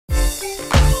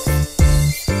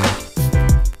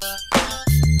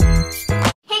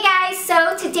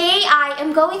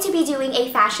I'm going to be doing a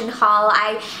fashion haul.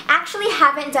 I actually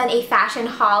haven't done a fashion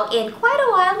haul in quite a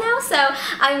while now, so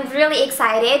I'm really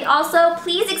excited. Also,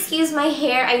 please excuse my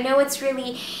hair. I know it's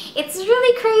really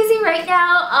crazy right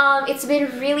now. It's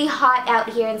been really hot out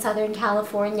here in Southern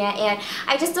California, and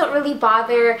I just don't really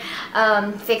bother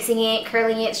fixing it,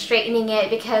 curling it, straightening it,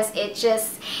 because it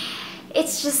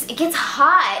gets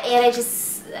hot, and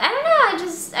I don't know,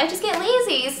 I just get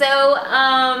lazy. So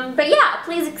but yeah,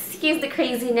 please excuse the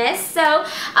craziness. So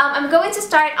I'm going to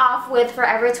start off with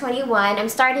Forever 21. I'm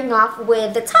starting off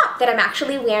with the top that I'm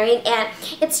actually wearing, and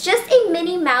it's just a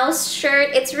Minnie Mouse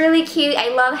shirt. It's really cute. I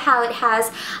love how it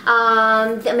has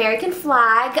the American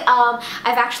flag.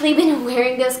 I've actually been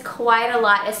wearing this quite a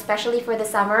lot, especially for the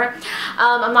summer.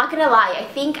 I'm not gonna lie, I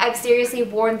think I've seriously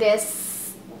worn this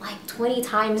like 20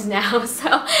 times now. So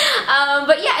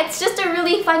but yeah, it's just a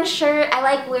really fun shirt. I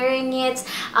like wearing it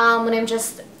when I'm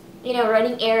just, you know,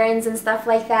 running errands and stuff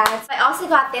like that. I also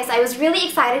got this. I was really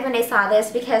excited when I saw this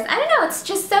because, I don't know, it's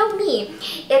just so me.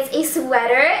 It's a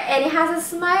sweater, and it has a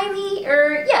smiley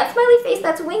face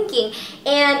that's winking,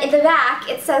 and in the back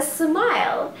it says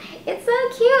smile. It's so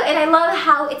cute, and I love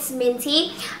how it's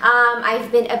minty.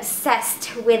 I've been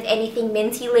obsessed with anything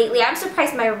minty lately. I'm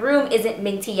surprised my room isn't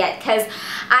minty yet, because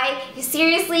I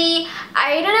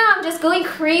don't know, I'm just going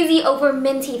crazy over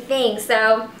minty things.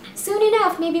 So soon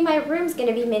enough, maybe my room's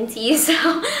gonna be minty. So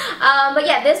but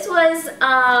yeah, this was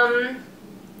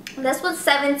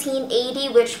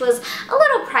 $17.80, which was a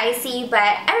little pricey, but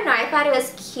I don't know, I thought it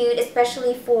was cute,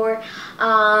 especially for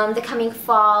the coming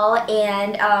fall,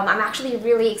 and I'm actually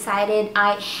really excited.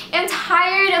 I am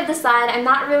tired of the sun. I'm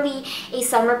not really a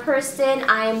summer person.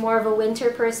 I'm more of a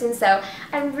winter person, so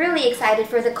I'm really excited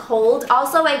for the cold.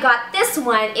 Also, I got this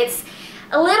one. It's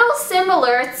a little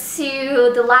similar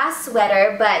to the last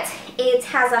sweater, but it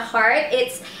has a heart.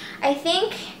 I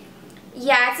think,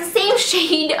 yeah, it's the same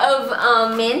shade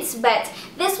of mint, but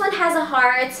this one has a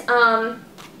heart.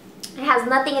 It has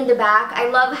nothing in the back. I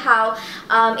love how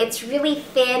it's really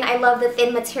thin. I love the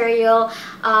thin material.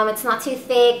 It's not too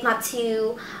thick, not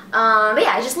too... but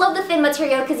yeah, I just love the thin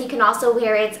material because you can also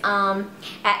wear it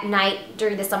at night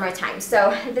during the summertime.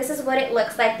 So this is what it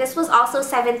looks like. This was also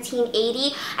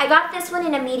 $17.80. I got this one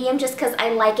in a medium just because I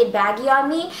like it baggy on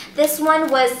me. This one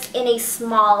was in a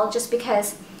small just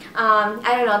because,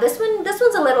 I don't know, this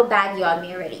one's a little baggy on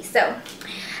me already. So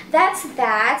that's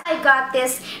that. I got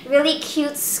this really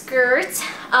cute skirt.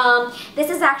 This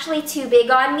is actually too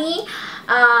big on me.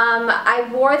 I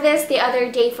wore this the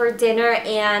other day for dinner,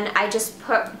 and I just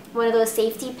put one of those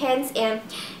safety pins, and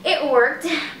it worked.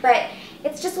 But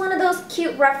it's just one of those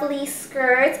cute ruffly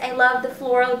skirts. I love the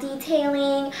floral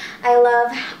detailing. I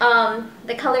love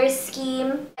the color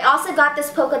scheme. I also got this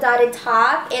polka dotted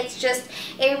top. It's just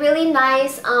a really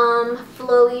nice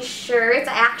flowy shirt.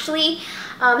 I actually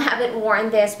haven't worn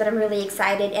this, but I'm really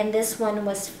excited, and this one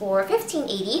was for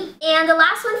 $15.80. And the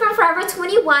last one from Forever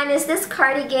 21 is this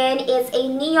cardigan. It's a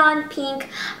neon pink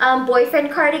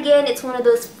boyfriend cardigan. It's one of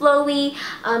those flowy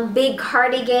big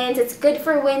cardigans. It's good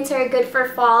for winter, good for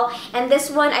fall, and this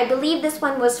one, I believe this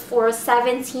one was for either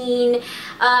 $17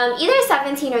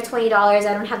 or $20. I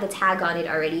don't have the tag on it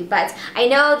already, but I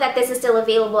know that this is still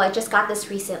available. I just got this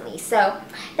recently. So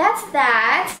that's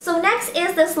that. So next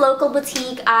is this local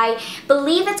boutique. I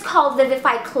believe it's called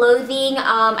VIVIFY Clothing.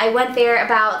 I went there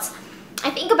I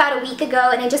think about a week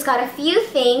ago, and I just got a few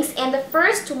things, and the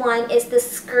first one is the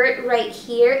skirt right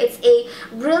here. It's a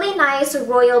really nice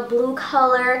royal blue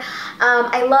color.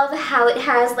 I love how it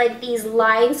has like these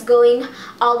lines going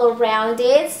all around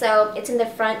it, so it's in the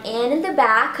front and in the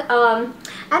back.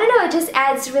 I don't know, it just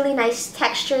adds really nice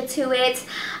texture to it.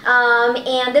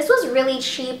 And this was really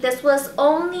cheap. This was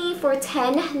only for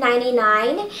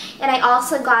 $10.99, and I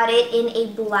also got it in a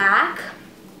black,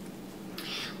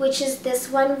 which is this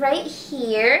one right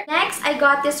here. Next, I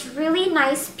got this really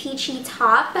nice peachy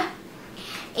top,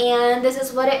 and this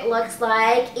is what it looks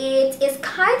like. It is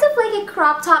kind of like a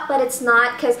crop top, but it's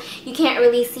not, because you can't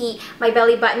really see my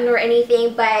belly button or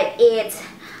anything, but it's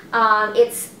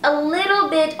a little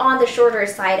bit on the shorter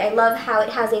side. I love how it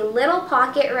has a little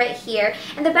pocket right here,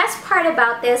 and the best part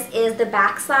about this is the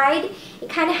back side. It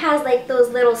kind of has like those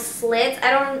little slits. I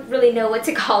don't really know what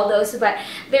to call those, but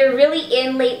they're really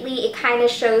in lately. It kind of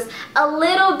shows a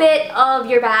little bit of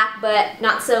your back, but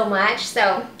not so much.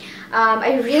 So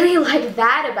I really like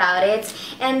that about it.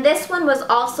 And this one was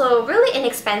also really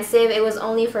inexpensive. It was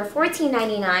only for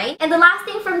 $14.99. And the last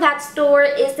thing from that store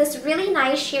is this really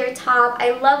nice sheer top.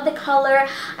 I love the color.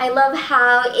 I love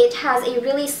how it has a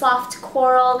really soft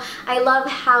coral. I love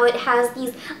how it has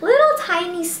these little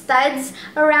tiny studs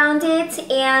around it,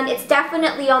 and it's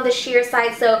definitely on the sheer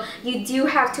side, so you do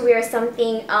have to wear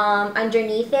something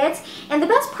underneath it. And the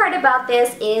best part about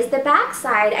this is the back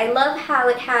side. I love how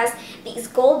it has these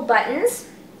gold buttons,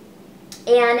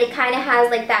 and it kind of has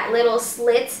like that little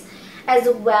slit as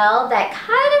well that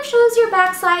kind of shows your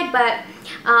backside, but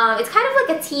it's kind of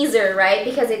like a teaser, right?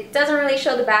 Because it doesn't really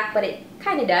show the back, but it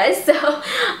kind of does. So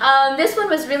this one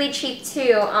was really cheap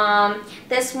too.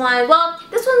 This one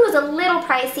was a little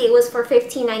pricey. It was for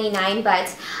 $15.99,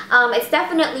 but it's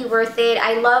definitely worth it.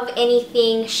 I love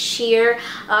anything sheer.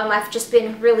 I've just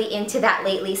been really into that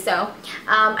lately, so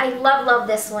I love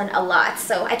this one a lot,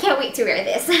 so I can't wait to wear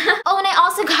this. Oh, and I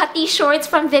also got these shorts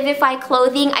from VIVIFY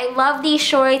clothing. I love these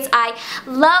shorts. I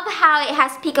love how it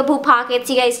has peekaboo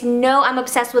pockets. You guys know I'm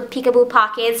obsessed with peekaboo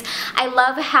pockets. I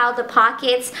love how the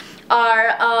pockets are,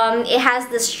 it has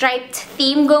the striped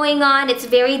theme going on. It's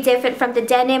very different from the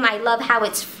denim. I love how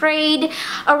it's frayed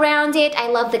around it. I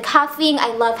love the cuffing. I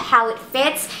love how it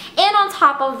fits. And on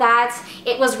top of that,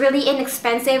 it was really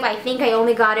inexpensive. I think I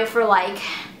only got it for like,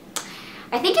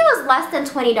 I think it was less than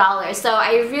 $20, so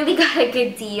I really got a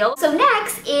good deal. So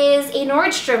next is a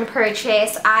Nordstrom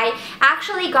purchase. I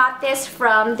actually got this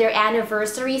from their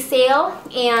anniversary sale,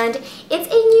 and it's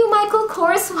a new Michael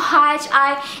Kors watch.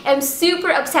 I am super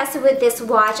obsessed with this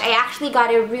watch. I actually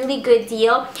got a really good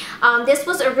deal. This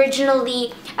was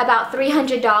originally about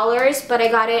 $300, but I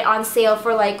got it on sale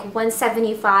for like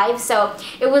 $175, so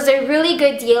it was a really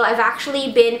good deal. I've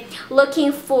actually been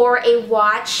looking for a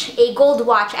watch, a gold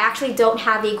watch. I actually don't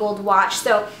have a gold watch,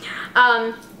 so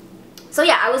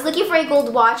yeah, I was looking for a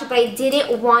gold watch, but I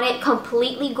didn't want it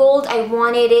completely gold. I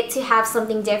wanted it to have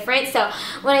something different. So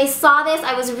when I saw this,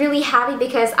 I was really happy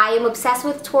because I am obsessed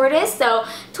with tortoise. So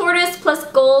tortoise plus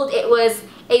gold, it was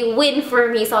a win for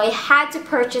me, so I had to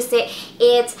purchase it.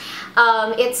 It's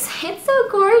so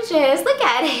gorgeous. Look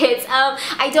at it.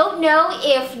 I don't know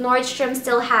if Nordstrom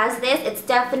still has this. It's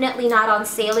definitely not on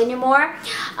sale anymore,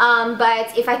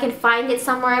 but if I can find it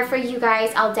somewhere for you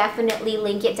guys, I'll definitely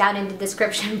link it down in the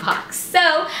description box.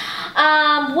 So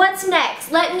what's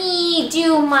next? Let me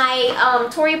do my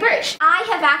Tory Burch. I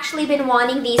have actually been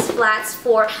wanting these flats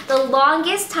for the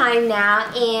longest time now,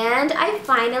 and I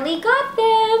finally got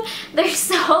them. They're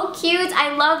so cute.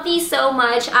 I love these so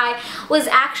much. I was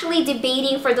actually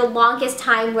debating for the longest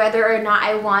time whether or not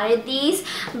I wanted these,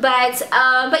 but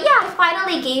yeah, I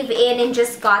finally gave in and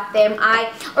just got them.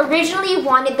 I originally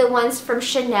wanted the ones from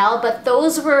Chanel, but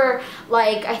those were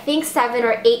like, I think $700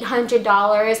 or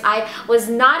 $800. I was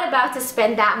not about to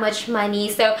spend that much money,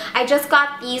 so I just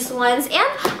got these ones.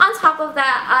 And on top of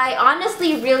that, I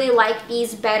honestly really like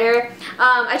these better.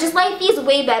 I just like these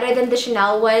way better than the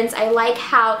Chanel ones. I like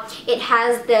how it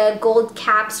has the gold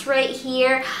caps right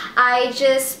here. I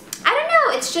don't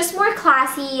know, it's just more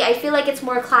classy. I feel like it's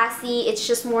more classy. It's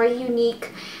just more unique.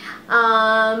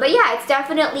 But yeah, it's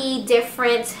definitely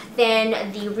different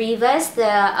than the Rivas,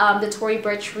 the Tory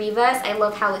Burch Rivas. I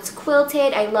love how it's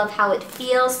quilted. I love how it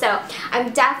feels. So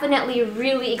I'm definitely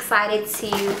really excited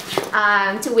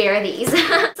to wear these.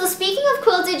 So speaking of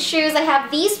quilted shoes, I have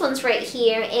these ones right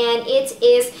here, and it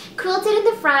is quilted in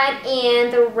the front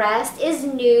and the rest is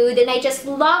nude, and I just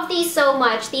love these so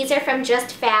much. These are from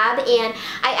JUSTFAB, and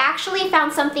I actually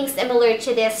found something similar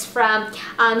to this from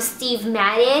Steve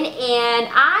Madden, and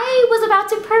I was about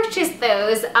to purchase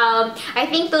those. I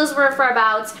think those were for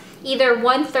about either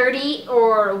 $130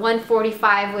 or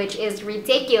 $145, which is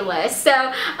ridiculous. So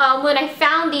when I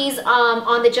found these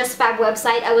on the JUSTFAB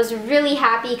website, I was really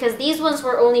happy because these ones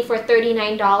were only for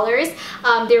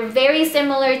 $39. They're very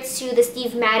similar to the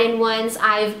Steve Madden ones.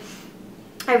 I've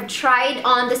tried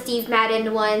on the Steve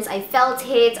Madden ones, I felt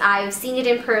it, I've seen it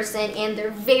in person, and they're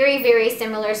very, very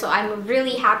similar, so I'm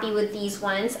really happy with these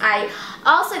ones. I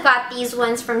also got these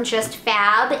ones from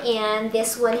JUSTFAB, and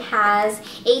this one has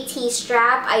a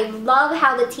T-strap. I love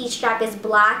how the T-strap is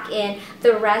black and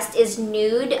the rest is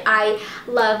nude. I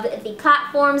love the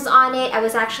platforms on it. I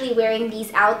was actually wearing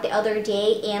these out the other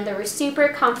day, and they were super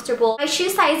comfortable. My shoe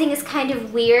sizing is kind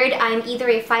of weird. I'm either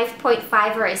a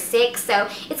 5.5 or a 6, so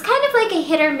it's kind of like a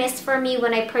hit or miss for me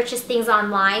when I purchase things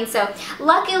online. So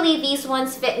luckily these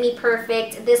ones fit me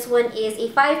perfect. This one is a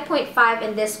 5.5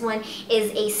 and this one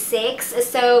is a 6.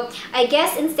 So I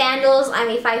guess in sandals I'm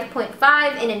a 5.5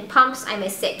 and in pumps I'm a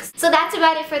 6. So that's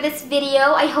about it for this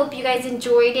video. I hope you guys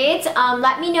enjoyed it.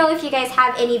 Let me know if you guys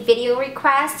have any video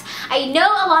requests. I know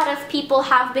a lot of people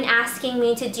have been asking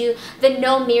me to do the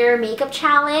no mirror makeup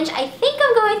challenge. I think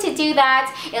I'm going to do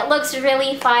that. It looks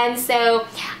really fun. So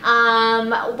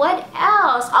what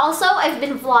else? Also, I've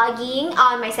been vlogging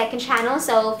on my second channel,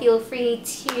 so feel free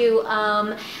to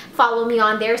follow me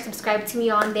on there, subscribe to me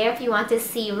on there if you want to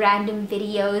see random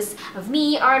videos of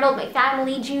me, Arnold, my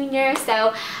family, Junior.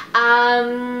 So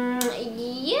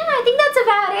yeah, I think that's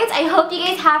about it. I hope you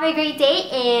guys have a great day,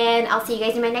 and I'll see you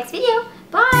guys in my next video.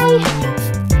 Bye!